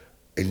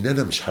 إن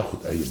أنا مش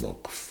هاخد أي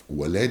موقف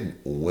ولن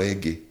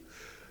أواجه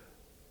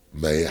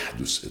ما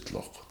يحدث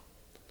إطلاقا.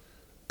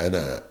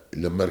 أنا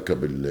لما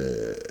أركب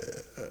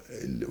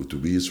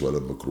الأتوبيس ولا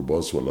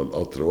الميكروباص ولا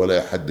القطر ولا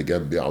أي حد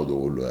جنبي أقعد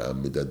أقول له يا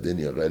عم ده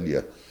الدنيا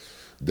غالية،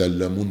 ده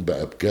الليمون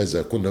بقى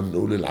بكذا، كنا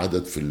بنقول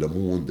العدد في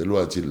الليمون،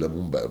 دلوقتي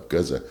الليمون بقى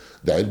بكذا،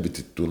 ده علبة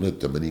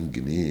التونات 80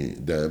 جنيه،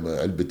 ده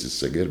علبة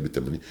السجاير ب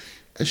 80.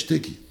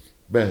 اشتكي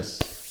بس،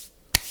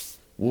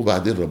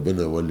 وبعدين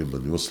ربنا يولي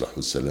من يصلح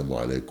والسلام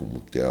عليكم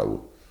وبتاع،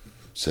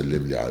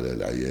 سلم لي على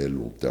العيال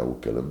وبتاع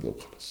والكلام ده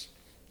وخلاص.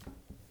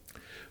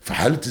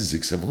 فحالة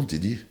الزيكزموند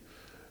دي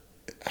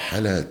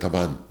حالة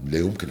طبعا لا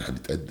يمكن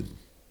هنتقدم،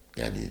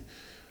 يعني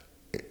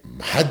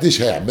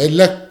محدش هيعمل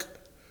لك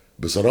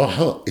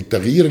بصراحة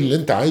التغيير اللي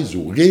انت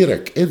عايزه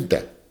غيرك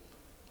انت.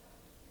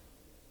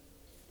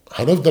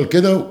 هنفضل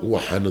كده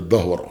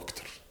وهنتدهور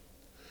اكتر.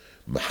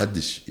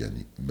 محدش،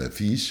 يعني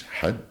مفيش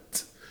حد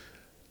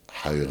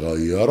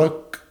هيغير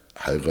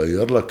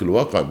لك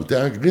الواقع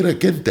بتاعك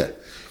غيرك انت.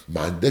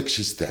 ما عندكش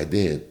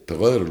استعداد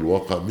تغير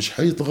الواقع، مش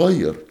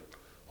هيتغير.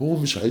 هو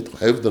مش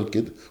هيفضل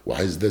كده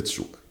وهيزداد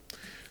سوء.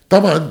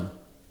 طبعا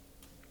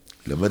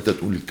لما انت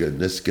تقول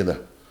الناس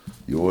كده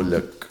يقول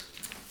لك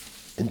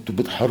انتوا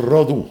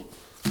بتحرضوا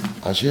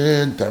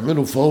عشان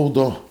تعملوا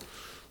فوضى،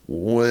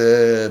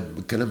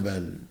 والكلام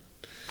بقى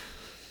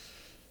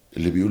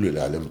اللي بيقولوا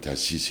الاعلام بتاع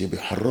السيسي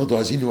بيحرضوا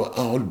عايزين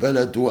يوقعوا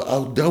البلد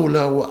ويوقعوا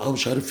الدوله ويوقعوا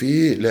مش عارف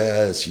ايه.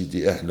 لا يا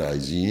سيدي، احنا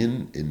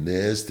عايزين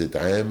الناس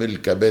تتعامل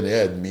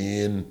كبني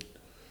ادمين،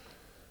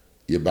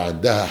 يبقى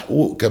عندها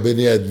حقوق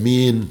كبني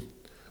ادمين،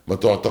 ما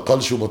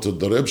تعتقلش وما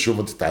تتضربش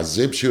وما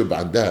تتعذبش، ويبقى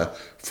عندها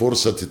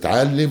فرصة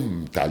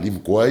تتعلم تعليم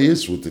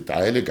كويس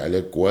وتتعالج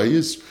علاج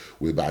كويس،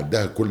 ويبقى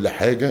عندها كل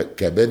حاجة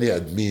كبني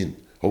ادمين.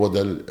 هو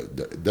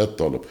ده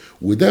الطلب،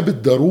 وده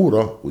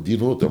بالضرورة، ودي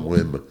نقطة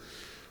مهمة،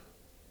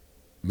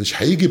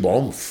 مش هيجي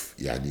بعنف.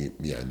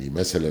 يعني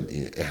مثلا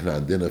ايه، احنا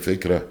عندنا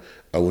فكرة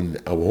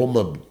او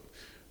هم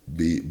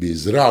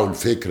بيزرعوا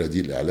الفكرة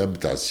دي، الاعلام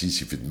بتاع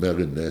السيسي في دماغ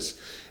الناس،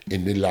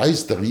 ان اللي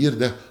عايز تغيير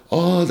ده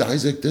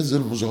عايزك تنزل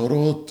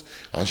مظاهرات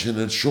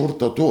عشان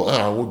الشرطة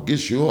تقع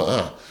والجيش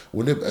يقع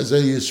ونبقى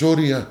زي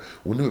سوريا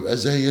ونبقى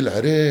زي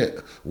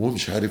العراق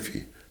ومش عارف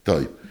ايه.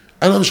 طيب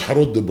انا مش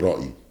هرد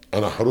برأيي،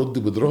 انا هرد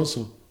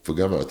بدراسة في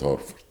جامعة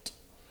هارفارد.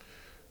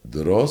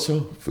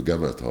 دراسة في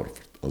جامعة هارفارد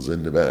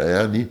اظن بقى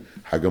يعني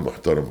حاجة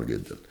محترمة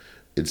جدا.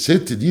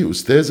 الست دي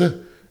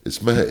استاذة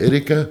اسمها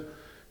إريكا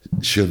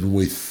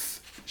شنويث.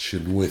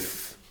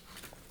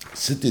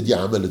 الست دي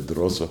عملت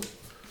دراسة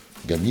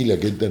جميلة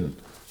جدا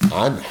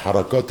عن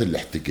حركات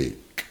الاحتجاج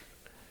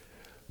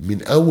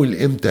من اول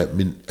امتى،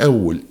 من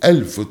اول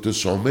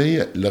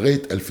 1900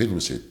 لغاية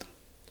 2006.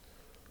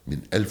 من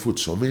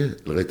 1900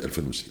 لغاية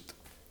 2006.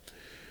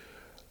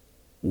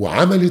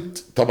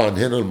 وعملت طبعا،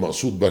 هنا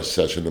المقصود بس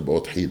عشان نبقى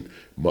واضحين،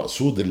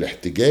 مقصود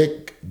الاحتجاج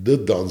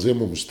ضد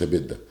أنظمة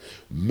مستبدة،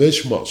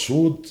 مش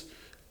مقصود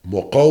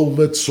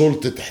مقاومة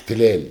سلطة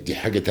احتلال. دي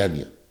حاجة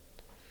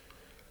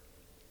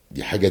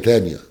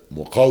تانية.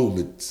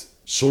 مقاومة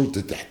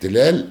سلطة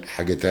احتلال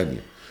حاجة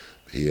تانية.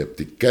 هي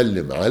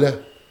بتتكلم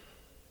على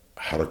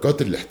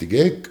حركات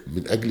الاحتجاج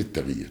من أجل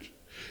التغيير.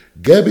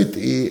 جابت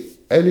ايه؟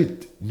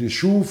 قالت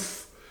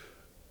نشوف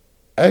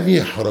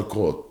أنهي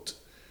حركات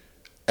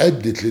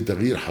أدت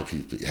لتغيير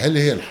حقيقي، هل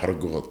هي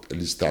الحركات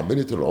اللي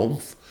استعملت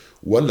العنف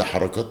ولا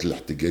حركات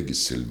الاحتجاج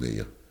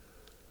السلمية.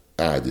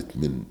 قعدت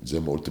من زي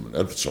ما قلت من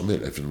 1900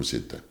 ل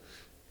 2006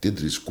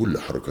 تدرس كل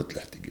حركات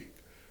الاحتجاج،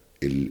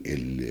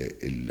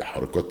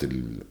 الحركات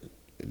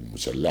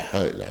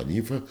المسلحة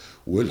العنيفة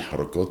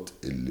والحركات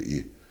اللي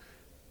ايه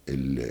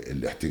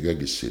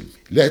الاحتجاج السلمي.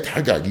 لقيت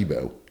حاجة عجيبة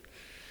قوي،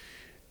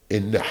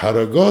 ان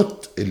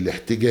حركات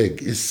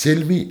الاحتجاج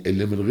السلمي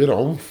اللي من غير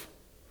عنف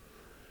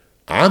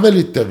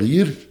عملت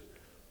تغيير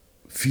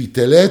في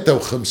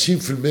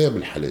 53% من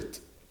الحالات،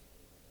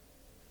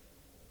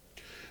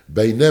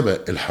 بينما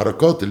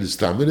الحركات اللي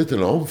استعملت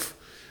العنف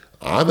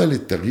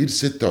عملت تغيير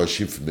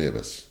 26%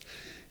 بس.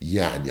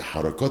 يعني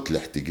حركات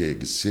الاحتجاج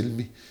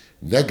السلمي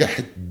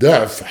نجحت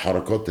ضعف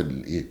حركات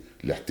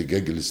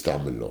الاحتجاج اللي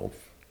استعمل العنف.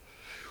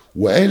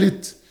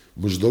 وقالت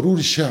مش ضروري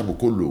الشعب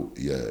كله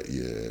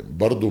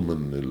برضو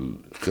من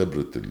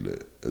خبرة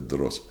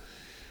الدراسة،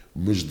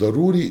 مش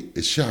ضروري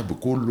الشعب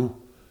كله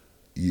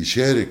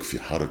يشارك في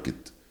حركة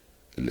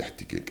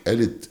الاحتجاج.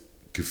 قالت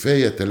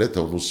كفاية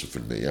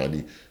 3.5%،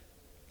 يعني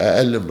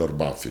أقل من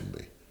 4%.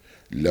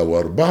 لو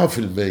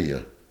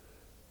 4%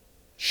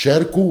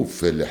 شاركوا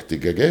في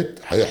الاحتجاجات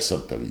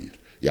هيحصل تغيير.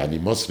 يعني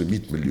مصر 100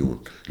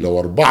 مليون، لو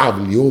 4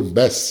 مليون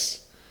بس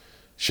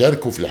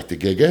شاركوا في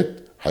الاحتجاجات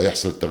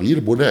هيحصل تغيير،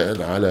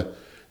 بناء على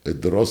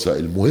الدراسة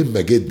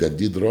المهمة جدا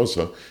دي.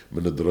 دراسة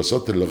من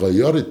الدراسات اللي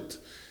غيرت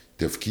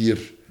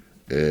تفكير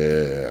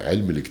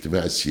علم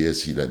الاجتماع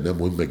السياسي، لأنها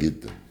مهمة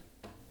جدا.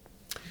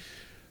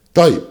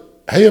 طيب،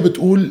 هي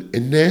بتقول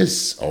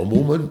الناس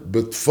عموما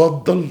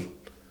بتفضل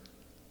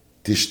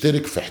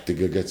تشترك في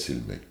احتجاجات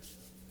سلمية.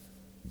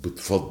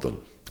 بتفضل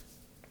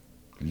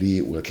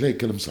ليه؟ وهتلاقي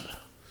الكلام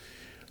صح.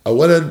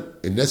 اولا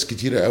الناس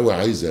كتيرة قوي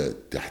عايزة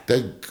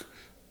تحتاج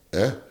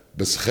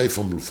بس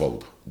خايفة من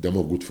الفوضى. ده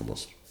موجود في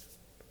مصر.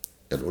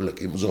 يعني يقول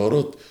لك ايه،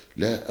 مظاهرات،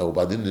 لا، او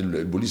بعدين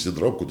البوليس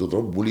يضربكم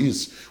تضربوا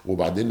بوليس،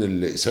 وبعدين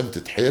الاقسام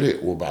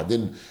تتحرق،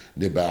 وبعدين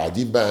نبقى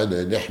قاعدين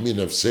بقى نحمي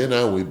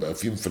نفسنا ويبقى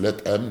في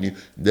انفلات امني.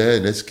 ده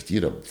ناس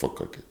كتيره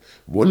بتفكر كده.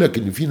 بقول لك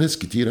ان في ناس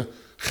كتيره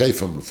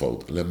خايفه من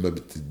الفوضى، لما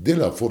بتدي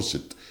لها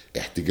فرصه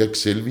احتجاج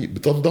سلمي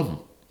بتنضم.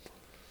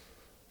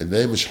 ان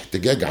هي مش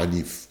احتجاج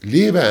عنيف.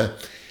 ليه بقى؟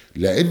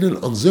 لان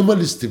الانظمه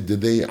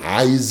الاستبداديه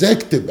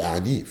عايزاك تبقى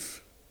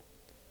عنيف،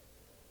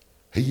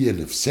 هي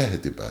نفسها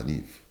تبقى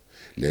عنيف،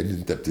 لان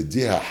انت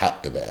بتديها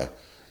حق بقى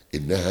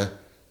انها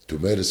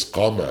تمارس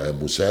قمع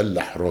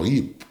مسلح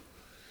رهيب.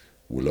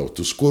 ولو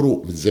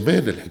تذكروا من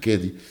زمان الحكايه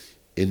دي،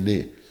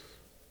 ان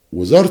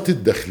وزاره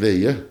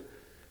الداخليه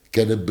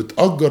كانت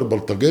بتأجر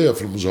بلطجيه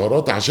في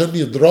المظاهرات عشان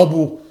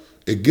يضربوا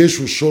الجيش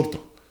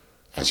والشرطه،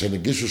 عشان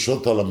الجيش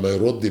والشرطه لما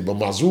يرد يبقى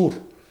معذور.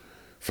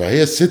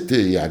 فهي الست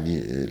يعني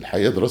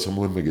الحقيقه دراسه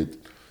مهمه جدا.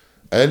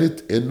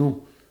 قالت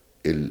انه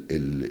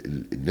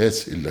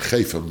الناس اللي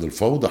خايفه من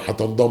الفوضى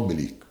هتنضم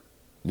ليك.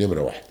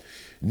 نمرة 1.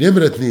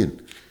 نمرة 2،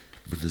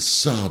 من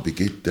الصعب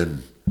جدا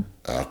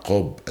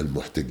عقاب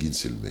المحتجين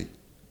سلميا.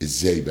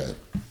 ازاي بقى؟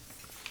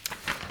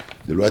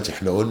 دلوقتي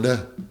احنا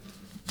قلنا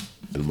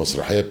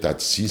المسرحية بتاعت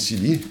السيسي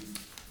دي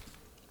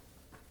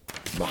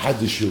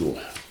محدش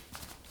يروح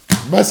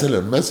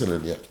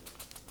مثلا يعني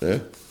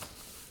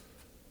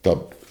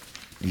طب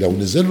لو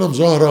نزلنا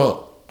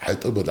مظاهرة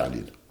هيتقبض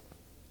علينا،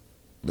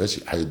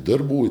 ماشي،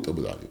 هيتضربوا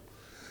ويتقبض عليهم.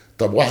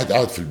 طب واحد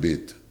قاعد في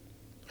البيت،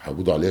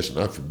 هيقبضوا عليه عشان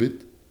قاعد في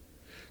البيت؟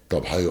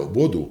 طب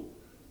هيقبضوا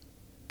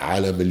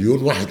على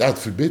مليون واحد قاعد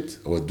في البيت؟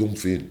 اودوهم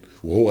فين؟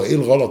 وهو ايه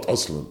الغلط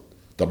اصلا؟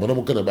 طب انا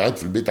ممكن ابقى قاعد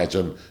في البيت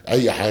عشان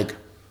اي حاجه،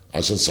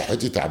 عشان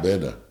صحتي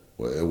تعبانه،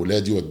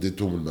 ولادي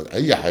وديتهم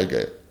اي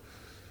حاجه.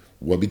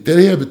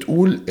 وبالتالي هي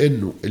بتقول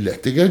انه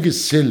الاحتجاج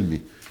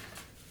السلمي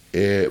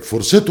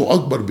فرصته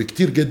اكبر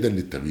بكتير جدا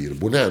للتغيير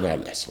بناء على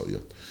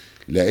الاحصائيات.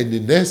 لان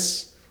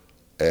الناس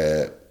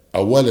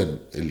اولا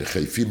اللي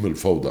خايفين من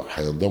الفوضى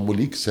هينضموا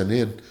ليك.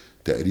 ثانيا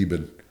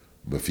تقريبا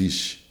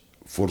مفيش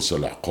فرصه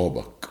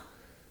لعقابك،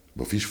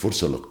 مفيش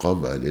فرصه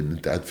للقمع، لان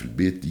انت قاعد في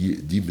البيت.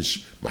 دي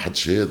مش، ما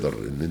حدش هيقدر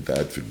ان انت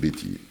قاعد في البيت.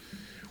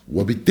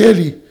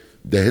 وبالتالي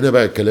ده هنا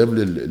بقى كلام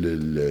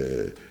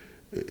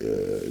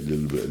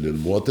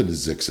للمواطن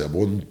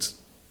الزيكزموند،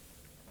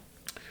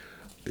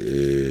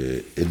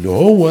 ان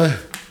هو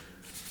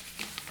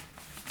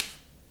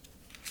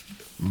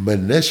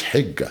ملناش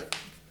حجه.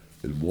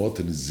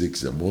 المواطن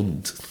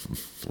الزيكزموند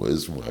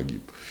واسمه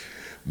عجيب،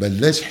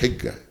 ملناش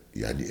حجه.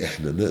 يعني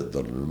احنا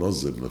نقدر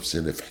ننظم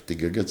نفسنا في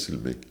احتجاجات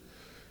سلميه.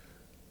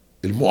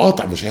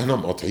 المقاطعة، مش احنا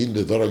مقاطعين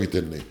لدرجة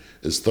ان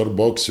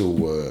ستاربكس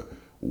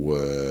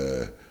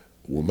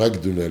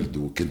وماكدونالد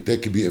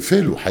وكنتاكي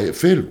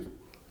هيقفلوا.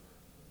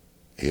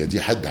 هي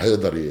دي حد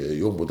هيقدر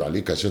يقبض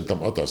عليك عشان انت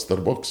مقاطع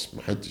ستاربكس؟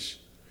 محدش.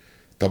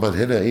 طبعا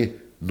هنا ايه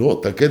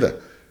نقطة كده،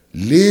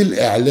 ليه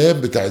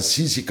الاعلام بتاع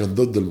السيسي كان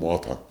ضد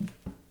المقاطعة؟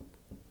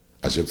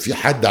 عشان في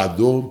حد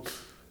عندهم،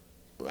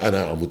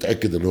 انا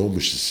متأكد ان هو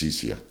مش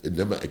السيسي يعني،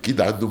 انما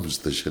اكيد عندهم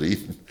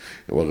مستشارين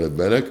واخد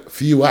بالك،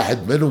 في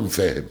واحد منهم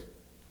فاهم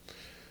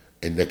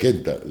انك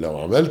انت لو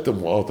عملت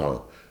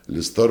مقاطعه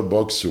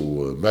لستاربكس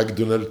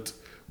وماكدونالد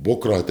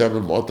بكره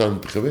هتعمل مقاطعه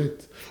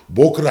للانتخابات،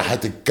 بكره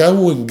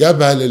هتتكون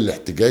جبهه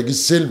للاحتجاج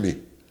السلمي،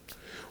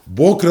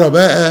 بكره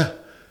بقى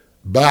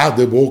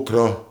بعد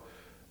بكره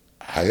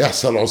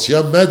هيحصل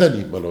عصيان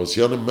مدني. ما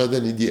العصيان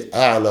المدني دي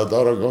اعلى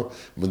درجه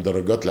من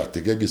درجات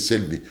الاحتجاج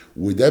السلمي،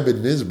 وده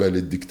بالنسبه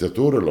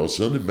للديكتاتور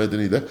العصيان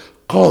المدني ده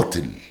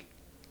قاتل.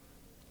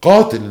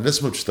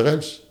 الناس ما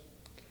بتشتغلش،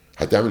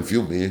 هتعمل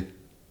فيهم ايه؟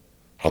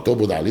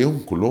 هتقبض عليهم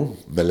كلهم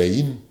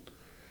ملايين.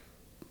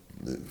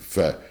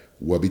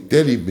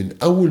 وبالتالي من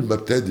اول ما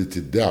ابتدت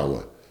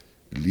الدعوه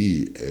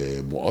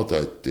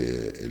لمقاطعه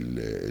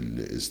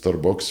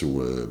الستاربكس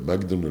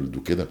وماكدونالد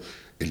وكده،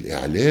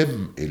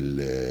 الاعلام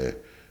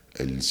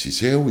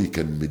السيساوي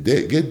كان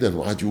متضايق جدا،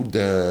 وقعد يقول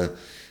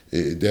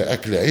ده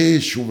اكل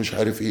عيش ومش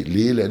عارف ايه.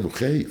 ليه؟ لانه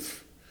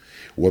خايف.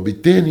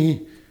 وبالتالي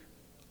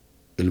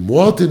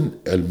المواطن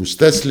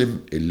المستسلم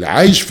اللي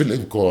عايش في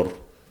الانكار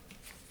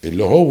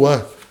اللي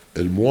هو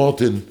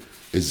المواطن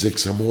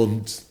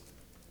الزيكزموند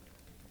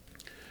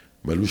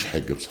ملوش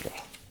حاجة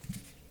بصراحة.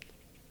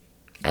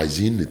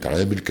 عايزين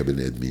نتعامل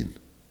كبني ادمين،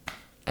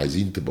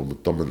 عايزين تبقى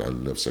مطمن على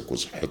نفسك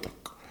وصحتك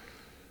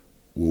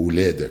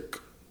وولادك،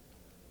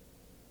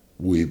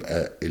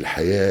 ويبقى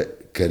الحياة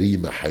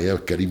كريمة، حياة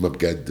كريمة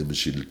بجد،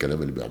 مش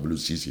الكلام اللي بيعمله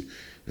السيسي.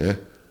 ها،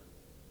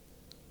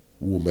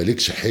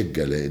 ومالكش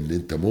حجة، لان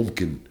انت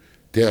ممكن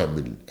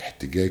تعمل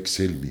احتجاج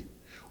سلمي،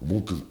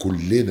 وممكن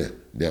كلنا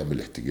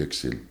نعمل احتجاج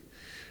سلمي،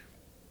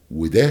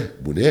 وده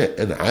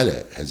بناء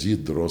على هذه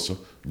الدراسة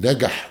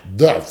نجح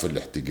ضعف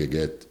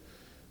الاحتجاجات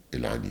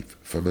العنيفة.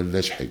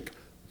 فملناش حجة،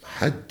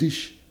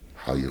 محدش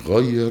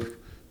هيغير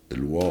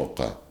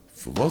الواقع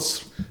في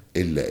مصر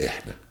إلا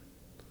إحنا.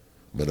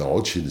 ما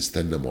نقعدش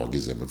نستنى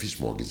معجزة،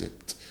 مفيش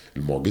معجزات.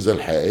 المعجزة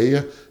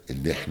الحقيقية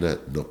إن إحنا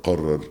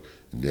نقرر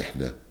إن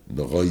إحنا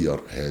نغير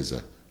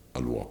هذا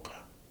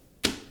الواقع.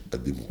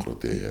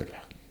 الديمقراطية هي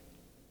الحق.